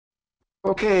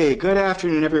Okay, good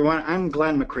afternoon, everyone. I'm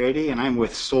Glenn McCready, and I'm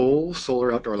with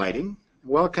Solar Outdoor Lighting.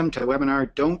 Welcome to the webinar,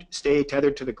 Don't Stay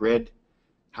Tethered to the Grid,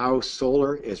 How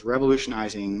Solar is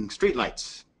Revolutionizing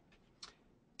Streetlights.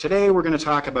 Today, we're going to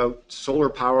talk about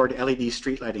solar-powered LED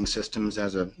street lighting systems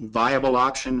as a viable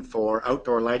option for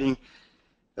outdoor lighting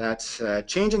that's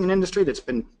changing an industry that's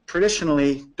been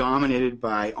traditionally dominated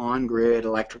by on-grid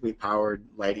electrically powered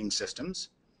lighting systems.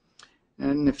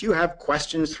 And if you have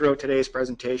questions throughout today's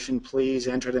presentation, please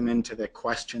enter them into the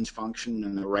questions function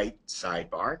in the right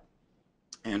sidebar,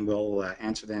 and we'll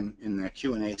answer them in the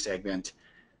Q&A segment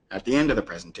at the end of the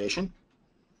presentation.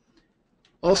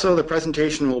 Also, the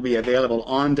presentation will be available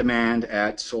on demand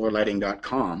at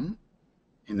solarlighting.com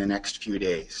in the next few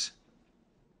days.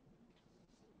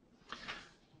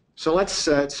 So let's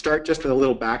start just with a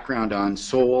little background on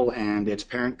Sol and its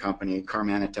parent company,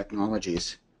 Carmanah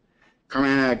Technologies.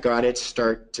 Carmanah got its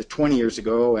start 20 years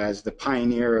ago as the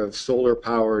pioneer of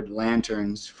solar-powered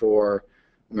lanterns for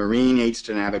marine aids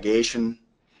to navigation,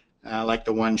 like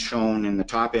the one shown in the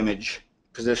top image,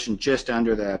 positioned just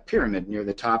under the pyramid near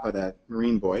the top of the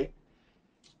marine buoy,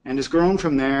 and has grown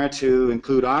from there to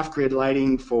include off-grid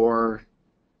lighting for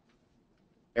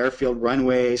airfield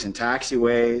runways and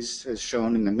taxiways, as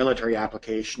shown in the military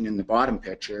application in the bottom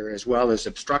picture, as well as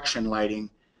obstruction lighting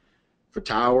for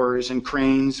towers and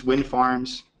cranes, wind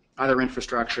farms, other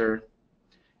infrastructure,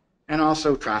 and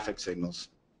also traffic signals.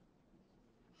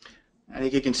 I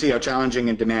think you can see how challenging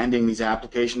and demanding these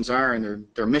applications are, and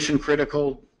they're mission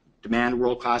critical, demand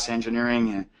world-class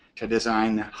engineering to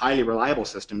design highly reliable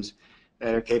systems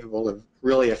that are capable of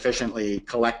really efficiently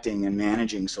collecting and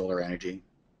managing solar energy.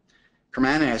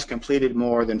 Carmanah has completed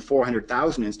more than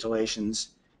 400,000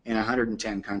 installations in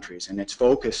 110 countries, and its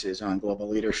focus is on global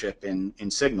leadership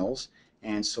in signals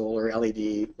and solar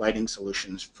LED lighting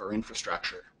solutions for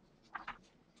infrastructure.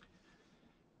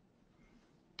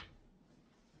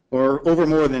 Over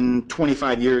more than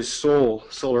 25 years,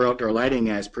 Solar Outdoor Lighting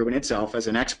has proven itself as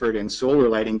an expert in solar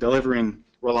lighting, delivering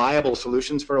reliable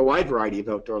solutions for a wide variety of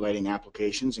outdoor lighting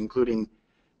applications, including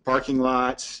parking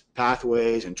lots,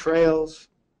 pathways and trails,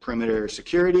 perimeter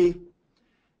security,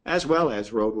 as well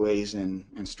as roadways and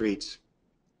streets.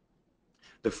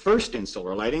 The first in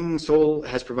solar lighting, Sol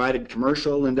has provided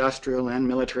commercial, industrial, and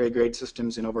military-grade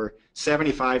systems in over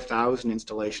 75,000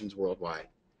 installations worldwide.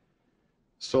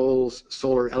 Sol's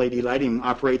solar LED lighting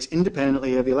operates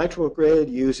independently of the electrical grid,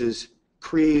 uses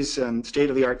Cree's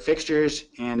state-of-the-art fixtures,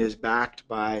 and is backed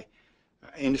by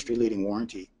industry-leading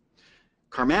warranty.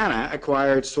 Carmanah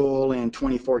acquired Sol in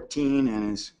 2014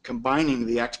 and is combining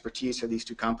the expertise of these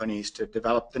two companies to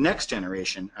develop the next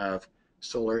generation of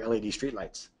solar LED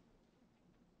streetlights.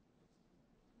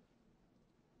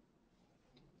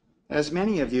 As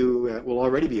many of you will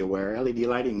already be aware, LED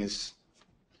lighting has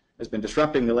been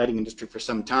disrupting the lighting industry for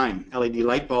some time. LED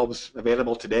light bulbs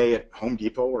available today at Home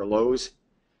Depot or Lowe's,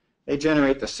 they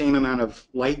generate the same amount of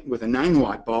light with a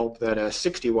 9-watt bulb that a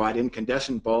 60-watt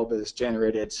incandescent bulb has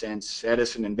generated since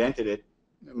Edison invented it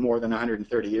more than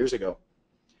 130 years ago.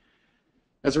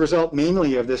 As a result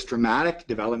mainly of this dramatic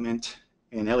development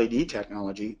in LED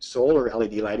technology, solar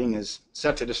LED lighting is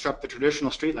set to disrupt the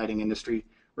traditional street lighting industry,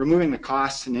 removing the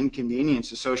costs and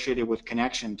inconvenience associated with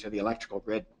connection to the electrical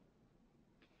grid.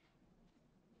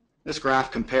 This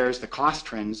graph compares the cost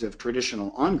trends of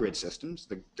traditional on-grid systems,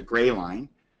 the gray line,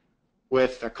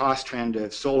 with the cost trend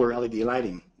of solar LED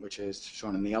lighting, which is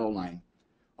shown in the yellow line.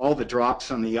 All the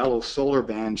drops on the yellow solar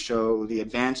band show the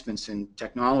advancements in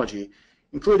technology,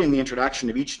 including the introduction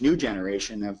of each new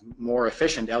generation of more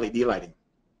efficient LED lighting.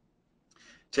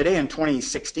 Today in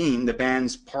 2016, the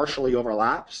bands partially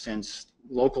overlap since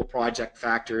local project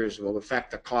factors will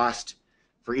affect the cost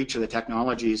for each of the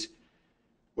technologies,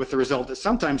 with the result that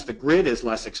sometimes the grid is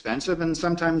less expensive and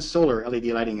sometimes solar LED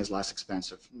lighting is less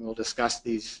expensive. We'll discuss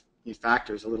these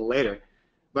factors a little later.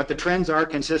 But the trends are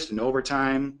consistent. Over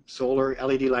time, solar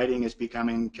LED lighting is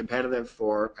becoming competitive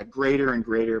for a greater and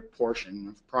greater portion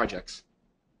of projects.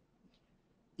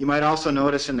 You might also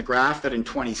notice in the graph that in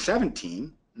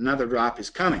 2017, another drop is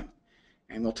coming.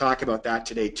 And we'll talk about that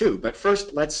today too. But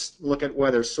first, let's look at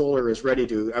whether solar is ready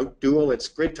to outduel its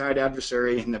grid-tied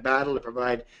adversary in the battle to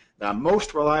provide the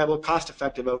most reliable,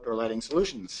 cost-effective outdoor lighting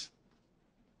solutions.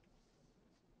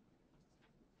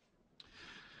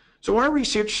 So our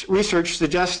research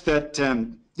suggests that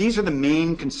these are the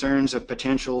main concerns of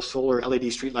potential solar LED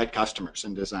streetlight customers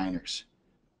and designers: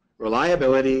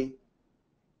 reliability,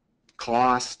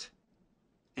 cost,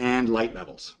 and light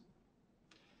levels.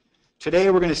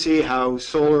 Today we're going to see how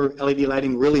solar LED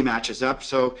lighting really matches up.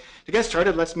 So to get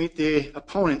started, let's meet the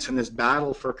opponents in this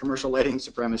battle for commercial lighting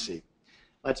supremacy.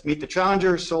 Let's meet the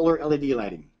challenger, solar LED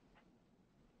lighting.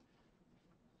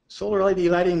 Solar LED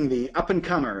lighting, the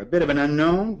up-and-comer, a bit of an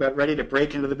unknown, but ready to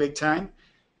break into the big time.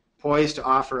 Poised to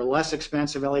offer less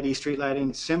expensive LED street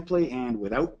lighting simply and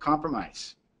without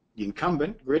compromise. The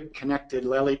incumbent, grid-connected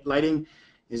lighting,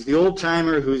 is the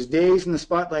old-timer whose days in the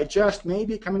spotlight just may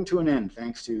be coming to an end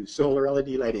thanks to solar LED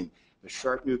lighting, the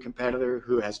sharp new competitor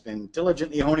who has been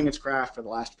diligently honing its craft for the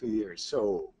last few years.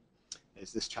 So,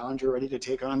 is this challenger ready to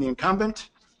take on the incumbent?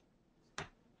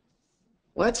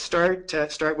 Let's start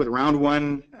with round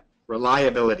one,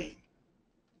 reliability.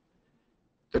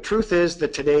 The truth is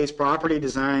that today's property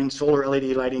design solar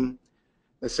LED lighting,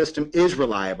 the system is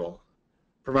reliable,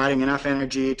 providing enough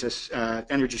energy to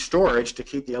energy storage to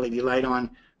keep the LED light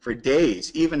on for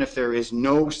days, even if there is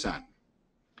no sun.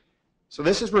 So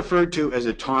this is referred to as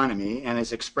autonomy and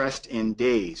is expressed in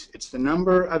days. It's the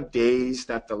number of days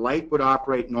that the light would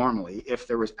operate normally if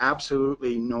there was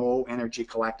absolutely no energy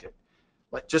collected,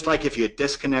 just like if you had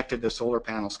disconnected the solar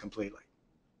panels completely.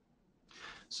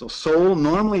 So Sol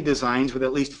normally designs with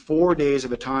at least 4 days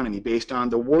of autonomy based on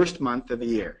the worst month of the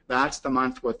year. That's the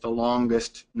month with the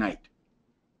longest night.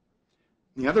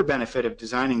 The other benefit of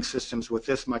designing systems with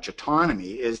this much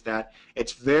autonomy is that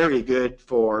it's very good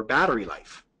for battery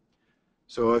life.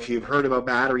 So if you've heard about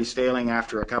batteries failing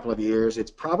after a couple of years,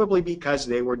 it's probably because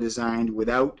they were designed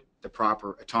without the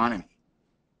proper autonomy.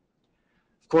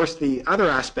 Of course, the other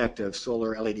aspect of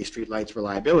solar LED streetlights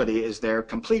reliability is their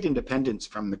complete independence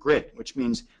from the grid, which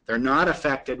means they're not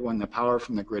affected when the power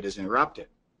from the grid is interrupted.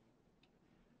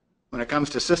 When it comes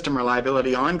to system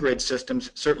reliability, on-grid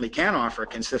systems certainly can offer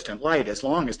consistent light as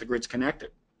long as the grid's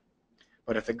connected.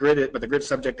 But if the grid's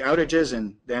subject to outages,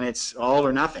 and then it's all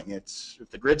or nothing. If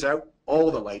the grid's out, all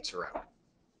the lights are out.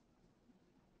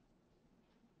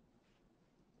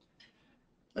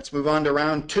 Let's move on to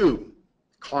round two,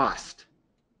 cost.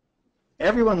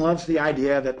 Everyone loves the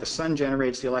idea that the sun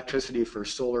generates the electricity for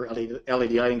solar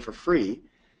LED lighting for free,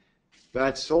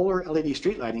 but solar LED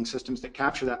street lighting systems that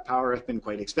capture that power have been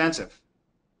quite expensive.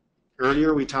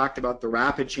 Earlier we talked about the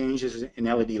rapid changes in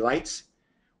LED lights.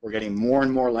 We're getting more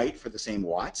and more light for the same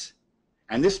watts,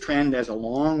 and this trend has a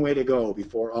long way to go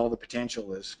before all the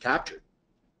potential is captured.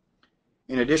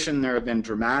 In addition, there have been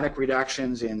dramatic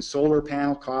reductions in solar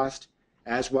panel cost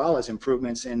as well as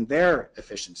improvements in their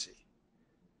efficiency.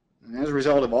 And as a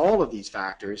result of all of these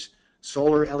factors,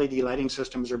 solar LED lighting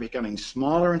systems are becoming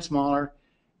smaller and smaller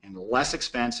and less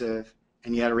expensive,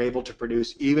 and yet are able to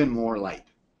produce even more light.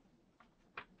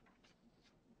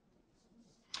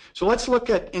 So let's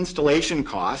look at installation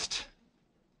cost.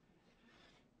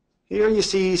 Here you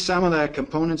see some of the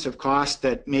components of cost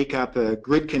that make up a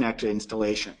grid-connected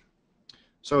installation.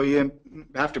 So you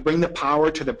have to bring the power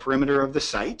to the perimeter of the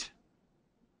site.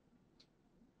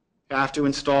 You have to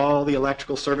install the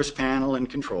electrical service panel and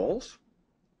controls.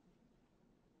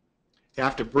 You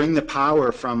have to bring the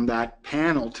power from that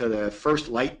panel to the first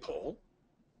light pole.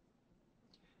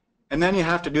 And then you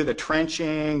have to do the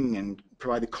trenching and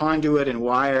provide the conduit and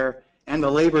wire and the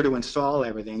labor to install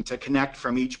everything to connect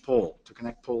from each pole, to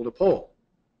connect pole to pole.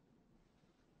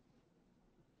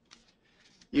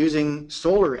 Using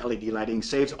solar LED lighting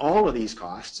saves all of these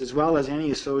costs as well as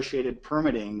any associated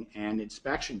permitting and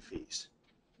inspection fees.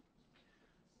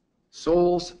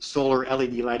 Sol's solar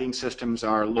LED lighting systems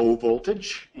are low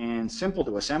voltage and simple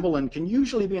to assemble and can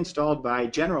usually be installed by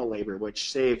general labor, which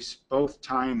saves both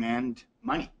time and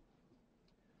money.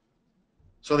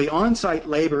 So the on-site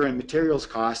labor and materials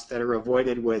costs that are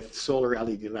avoided with solar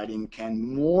LED lighting can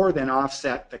more than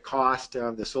offset the cost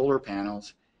of the solar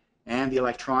panels and the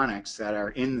electronics that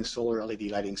are in the solar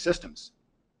LED lighting systems.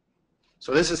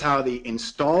 So this is how the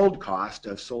installed cost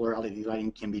of solar LED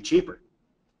lighting can be cheaper.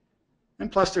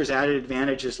 And plus there's added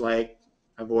advantages like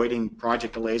avoiding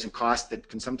project delays and costs that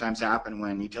can sometimes happen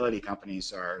when utility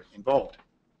companies are involved.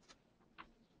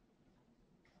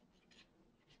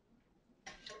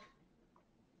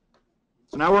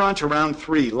 So now we're on to round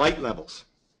three, light levels.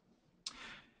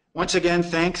 Once again,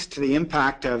 thanks to the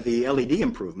impact of the LED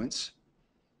improvements,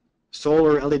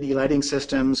 solar LED lighting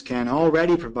systems can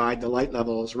already provide the light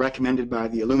levels recommended by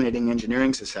the Illuminating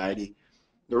Engineering Society,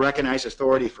 the recognized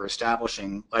authority for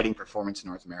establishing lighting performance in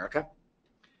North America.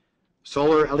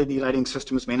 Solar LED lighting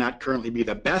systems may not currently be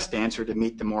the best answer to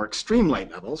meet the more extreme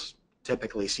light levels,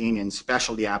 typically seen in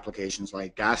specialty applications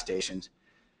like gas stations,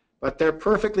 but they're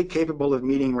perfectly capable of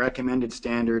meeting recommended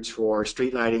standards for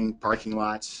street lighting, parking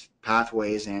lots,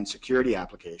 pathways, and security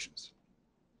applications.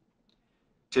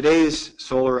 Today's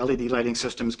solar LED lighting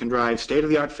systems can drive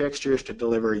state-of-the-art fixtures to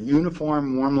deliver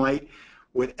uniform warm light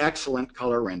with excellent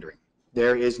color rendering.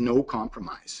 There is no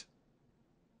compromise.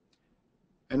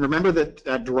 And remember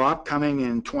that drop coming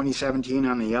in 2017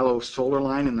 on the yellow solar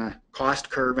line in the cost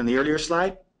curve in the earlier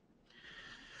slide?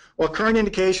 Well, current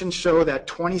indications show that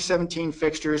 2017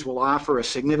 fixtures will offer a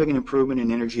significant improvement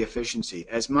in energy efficiency,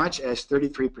 as much as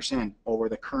 33% over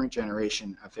the current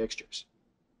generation of fixtures.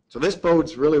 So this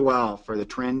bodes really well for the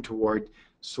trend toward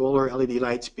solar LED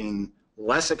lights being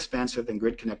less expensive than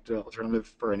grid-connected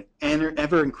alternative for an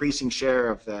ever-increasing share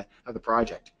of the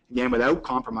project, again, without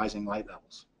compromising light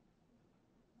levels.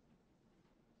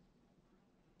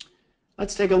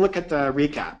 Let's take a look at the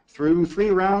recap. Through 3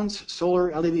 rounds,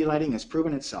 solar LED lighting has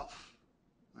proven itself.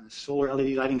 The solar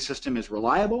LED lighting system is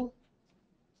reliable,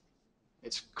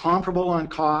 it's comparable on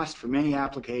cost for many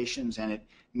applications, and it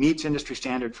meets industry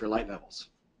standard for light levels.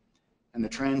 And the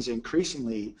trends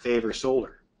increasingly favor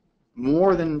solar.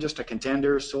 More than just a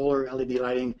contender, solar LED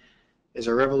lighting is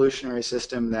a revolutionary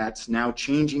system that's now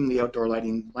changing the outdoor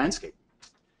lighting landscape.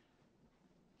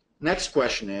 Next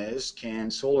question is,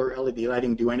 can solar LED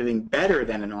lighting do anything better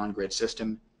than an on-grid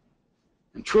system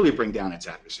and truly bring down its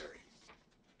adversary?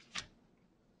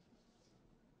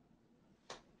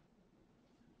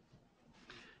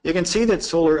 You can see that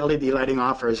solar LED lighting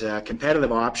offers a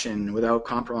competitive option without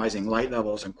compromising light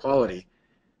levels and quality.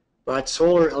 But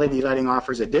solar LED lighting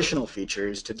offers additional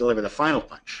features to deliver the final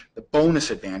punch, the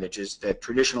bonus advantages that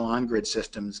traditional on-grid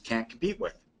systems can't compete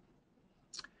with.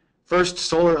 First,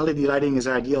 solar LED lighting is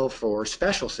ideal for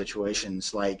special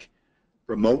situations like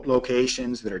remote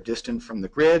locations that are distant from the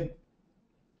grid,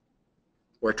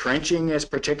 where trenching is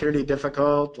particularly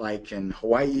difficult, like in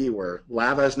Hawaii where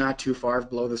lava is not too far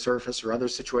below the surface, or other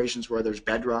situations where there's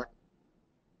bedrock.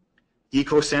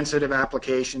 Eco-sensitive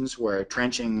applications where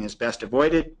trenching is best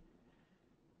avoided,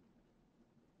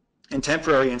 and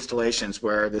temporary installations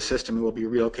where the system will be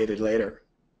relocated later.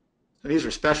 So these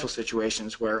are special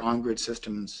situations where on-grid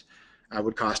systems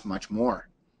would cost much more.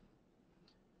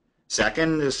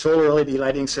 Second, the solar LED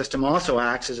lighting system also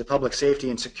acts as a public safety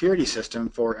and security system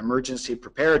for emergency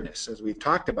preparedness. As we've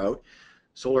talked about,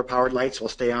 solar-powered lights will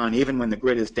stay on even when the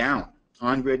grid is down.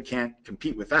 On-grid can't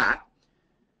compete with that.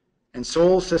 And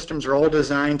solar systems are all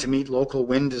designed to meet local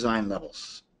wind design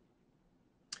levels.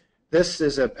 This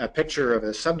is a picture of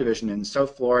a subdivision in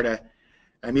South Florida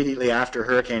immediately after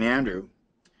Hurricane Andrew,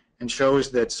 and shows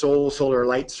that solar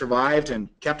light survived and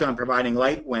kept on providing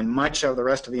light when much of the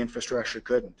rest of the infrastructure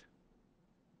couldn't.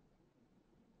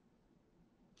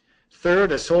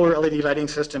 Third, a solar LED lighting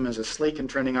system is a sleek and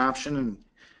trending option,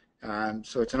 and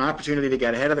so it's an opportunity to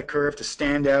get ahead of the curve, to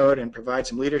stand out and provide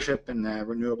some leadership in the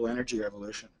renewable energy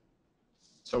revolution.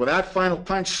 So with that final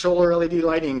punch, solar LED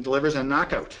lighting delivers a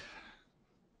knockout.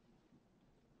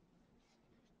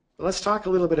 Let's talk a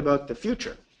little bit about the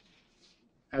future.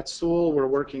 At Soul, we're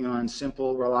working on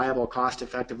simple, reliable,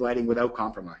 cost-effective lighting without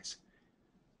compromise.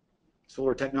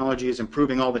 Solar technology is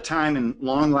improving all the time, and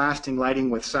long-lasting lighting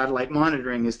with satellite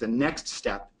monitoring is the next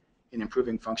step in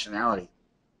improving functionality.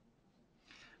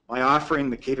 By offering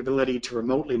the capability to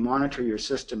remotely monitor your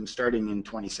system starting in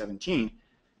 2017,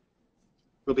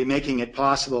 we'll be making it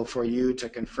possible for you to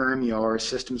confirm your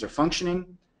systems are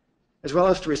functioning, as well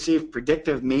as to receive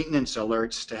predictive maintenance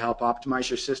alerts to help optimize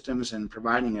your systems and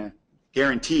providing a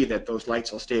guarantee that those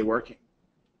lights will stay working.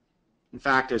 In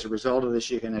fact, as a result of this,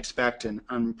 you can expect an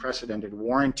unprecedented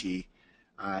warranty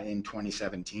in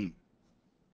 2017.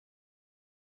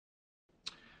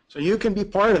 So you can be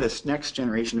part of this next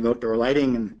generation of outdoor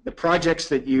lighting, and the projects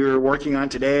that you're working on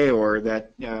today or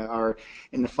that are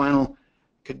in the final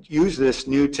could use this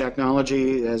new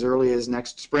technology as early as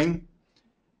next spring.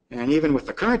 And even with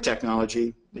the current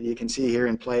technology that you can see here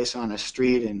in place on a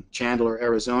street in Chandler,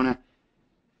 Arizona,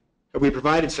 we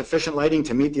provided sufficient lighting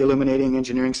to meet the Illuminating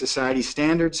Engineering Society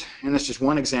standards, and that's just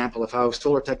one example of how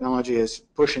solar technology is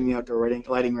pushing the outdoor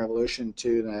lighting revolution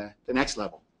to the next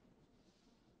level.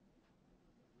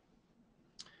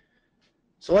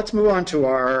 So let's move on to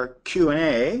our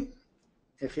Q&A.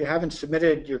 If you haven't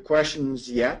submitted your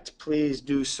questions yet, please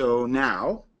do so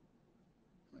now.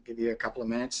 I'll give you a couple of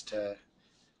minutes to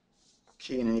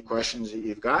key in any questions that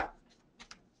you've got,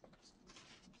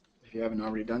 if you haven't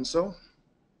already done so.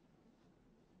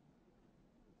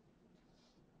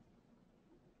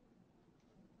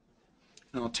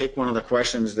 And I'll take one of the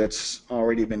questions that's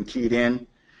already been keyed in.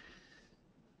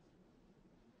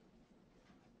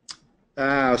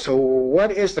 So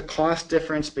what is the cost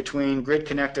difference between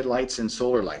grid-connected lights and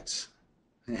solar lights?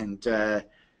 And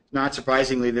not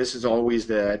surprisingly, this is always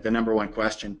the number one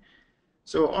question.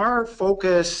 So our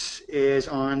focus is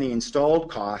on the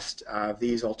installed cost of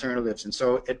these alternatives, and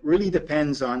so it really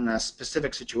depends on the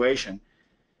specific situation.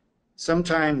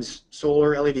 Sometimes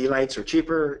solar LED lights are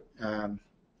cheaper,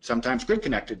 sometimes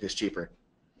grid-connected is cheaper.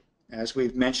 As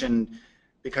we've mentioned,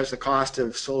 because the cost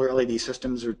of solar LED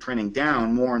systems are trending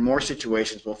down, more and more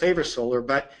situations will favor solar,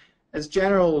 but As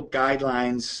general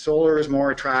guidelines, solar is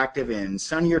more attractive in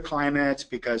sunnier climates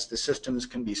because the systems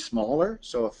can be smaller.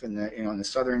 So if in the, in the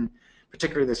southern,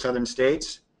 particularly the southern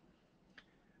states,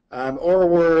 or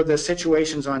where the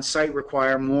situations on site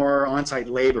require more on-site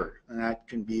labor, and that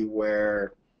can be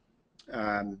where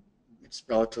it's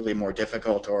relatively more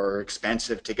difficult or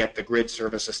expensive to get the grid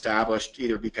service established,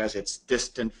 either because it's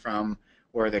distant from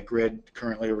where the grid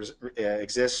currently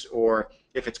exists, or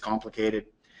if it's complicated.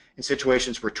 In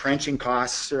situations where trenching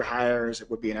costs are higher, it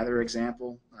would be another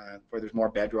example, where there's more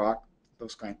bedrock,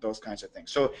 those kinds of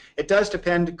things. So it does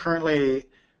depend currently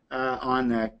on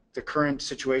the current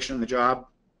situation on the job,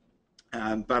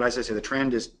 but as I say, the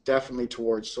trend is definitely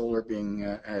towards solar being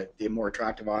the more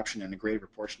attractive option in a greater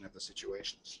proportion of the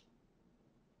situations.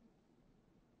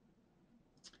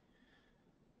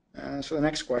 So the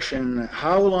next question,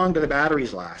 how long do the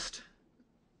batteries last?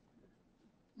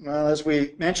 Well, as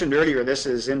we mentioned earlier, this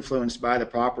is influenced by the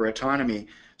proper autonomy.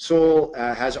 Sol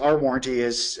has our warranty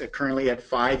is currently at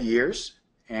 5 years,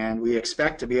 and we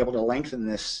expect to be able to lengthen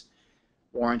this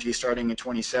warranty starting in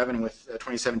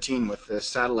 2017 with the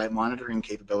satellite monitoring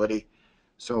capability.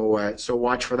 So, so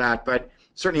watch for that. But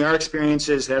certainly our experience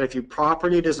is that if you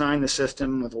properly design the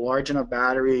system with a large enough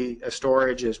battery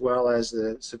storage as well as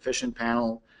the sufficient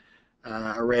panel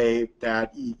array,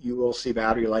 that you will see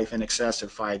battery life in excess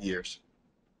of 5 years.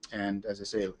 And as I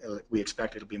say, we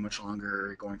expect it'll be much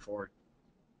longer going forward.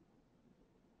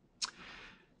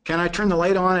 Can I turn the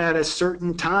light on at a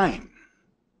certain time?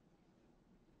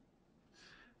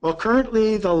 Well,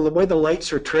 currently the way the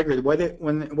lights are triggered,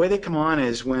 the way they come on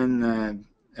is when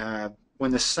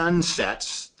the sun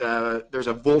sets. There's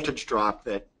a voltage drop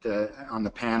that on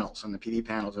the panels, on the PV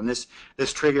panels, and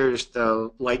this triggers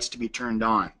the lights to be turned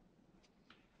on.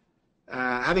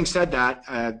 Having said that,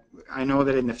 I know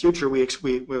that in the future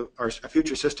our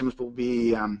future systems will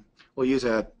be will use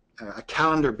a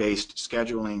calendar-based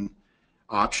scheduling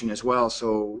option as well.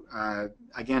 So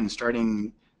again,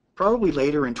 starting probably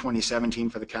later in 2017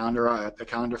 for the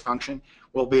calendar function,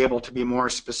 we'll be able to be more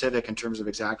specific in terms of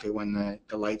exactly when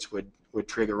the lights would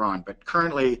trigger on. But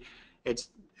currently,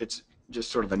 it's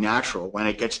just sort of a natural. When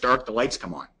it gets dark, the lights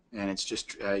come on, and it's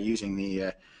just using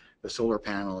the solar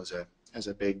panel as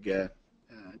a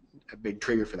big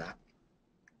trigger for that.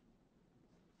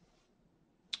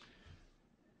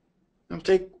 I'll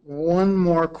take one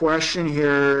more question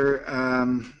here,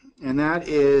 and that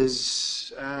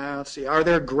is, let's see, are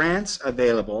there grants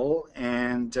available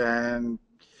and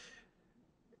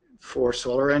for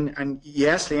solar? And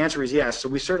yes, the answer is yes. So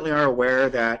we certainly are aware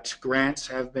that grants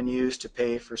have been used to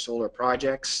pay for solar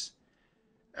projects.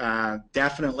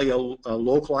 Definitely a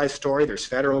localized story. There's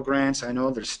federal grants. I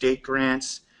know there's state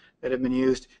grants that have been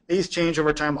used. These change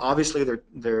over time. Obviously,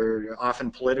 they're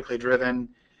often politically driven,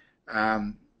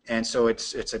 and so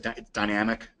it's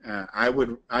dynamic. I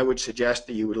would suggest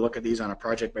that you would look at these on a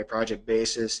project by project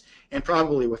basis, and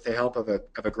probably with the help of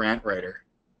a grant writer.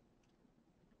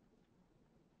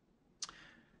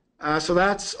 So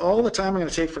that's all the time I'm going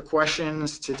to take for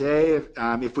questions today.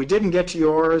 If we didn't get to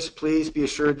yours, please be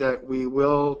assured that we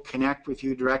will connect with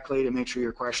you directly to make sure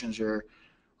your questions are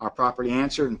properly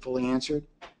answered and fully answered.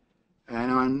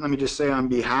 And let me just say, on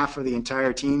behalf of the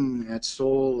entire team at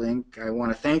Sol Inc., I want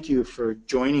to thank you for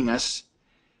joining us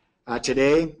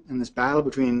today in this battle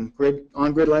between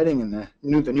on-grid lighting and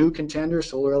the new contender,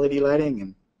 solar LED lighting.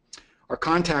 And our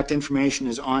contact information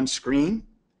is on screen.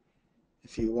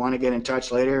 If you want to get in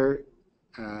touch later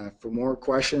for more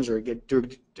questions or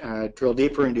drill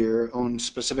deeper into your own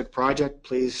specific project,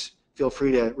 please feel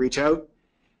free to reach out,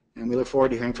 and we look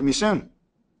forward to hearing from you soon.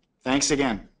 Thanks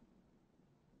again.